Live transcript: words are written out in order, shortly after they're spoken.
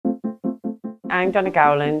I'm Donna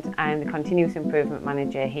Gowland. I'm the Continuous Improvement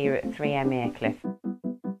Manager here at 3M Aycliffe.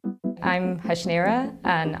 I'm Hashnera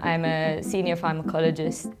and I'm a Senior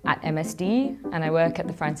Pharmacologist at MSD and I work at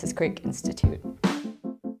the Francis Crick Institute.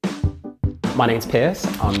 My name's Piers.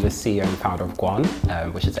 I'm the CEO and founder of Guan,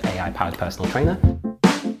 which is an AI-powered personal trainer.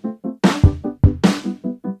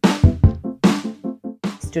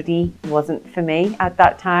 Study wasn't for me at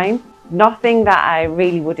that time. Nothing that I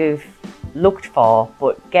really would have looked for,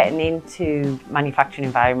 but getting into manufacturing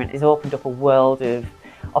environment has opened up a world of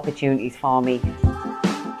opportunities for me.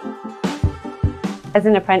 As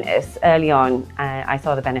an apprentice early on, I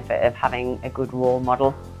saw the benefit of having a good role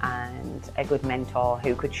model and a good mentor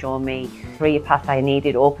who could show me the career path I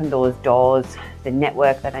needed, open those doors, the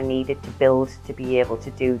network that I needed to build to be able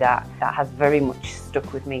to do that. That has very much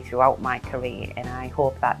stuck with me throughout my career, and I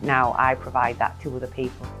hope that now I provide that to other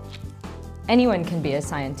people. Anyone can be a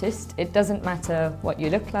scientist. It doesn't matter what you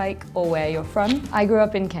look like or where you're from. I grew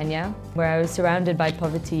up in Kenya, where I was surrounded by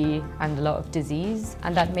poverty and a lot of disease,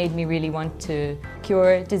 and that made me really want to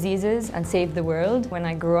cure diseases and save the world when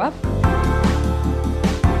I grew up.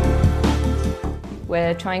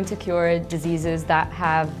 We're trying to cure diseases that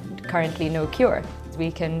have currently no cure.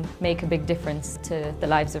 We can make a big difference to the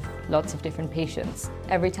lives of lots of different patients.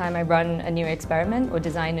 Every time I run a new experiment or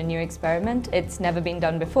design a new experiment, it's never been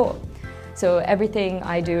done before. So everything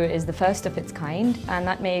I do is the first of its kind, and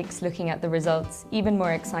that makes looking at the results even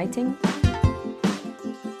more exciting.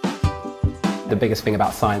 The biggest thing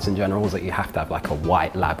about science in general is that you have to have like a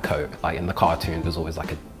white lab coat. Like in the cartoon, there's always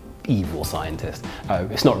like a evil scientist.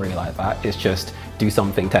 It's not really like that. It's just do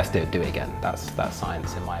something, test it, do it again. That's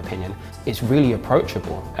science in my opinion. It's really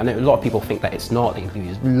approachable, and a lot of people think that it's not. They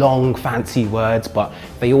use long fancy words, but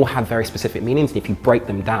they all have very specific meanings, and if you break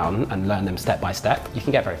them down and learn them step by step, you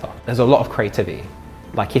can get very far. There's a lot of creativity.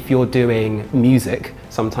 Like if you're doing music,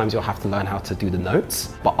 sometimes you'll have to learn how to do the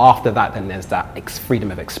notes, but after that then there's that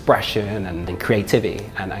freedom of expression and creativity,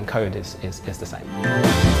 and code is the same.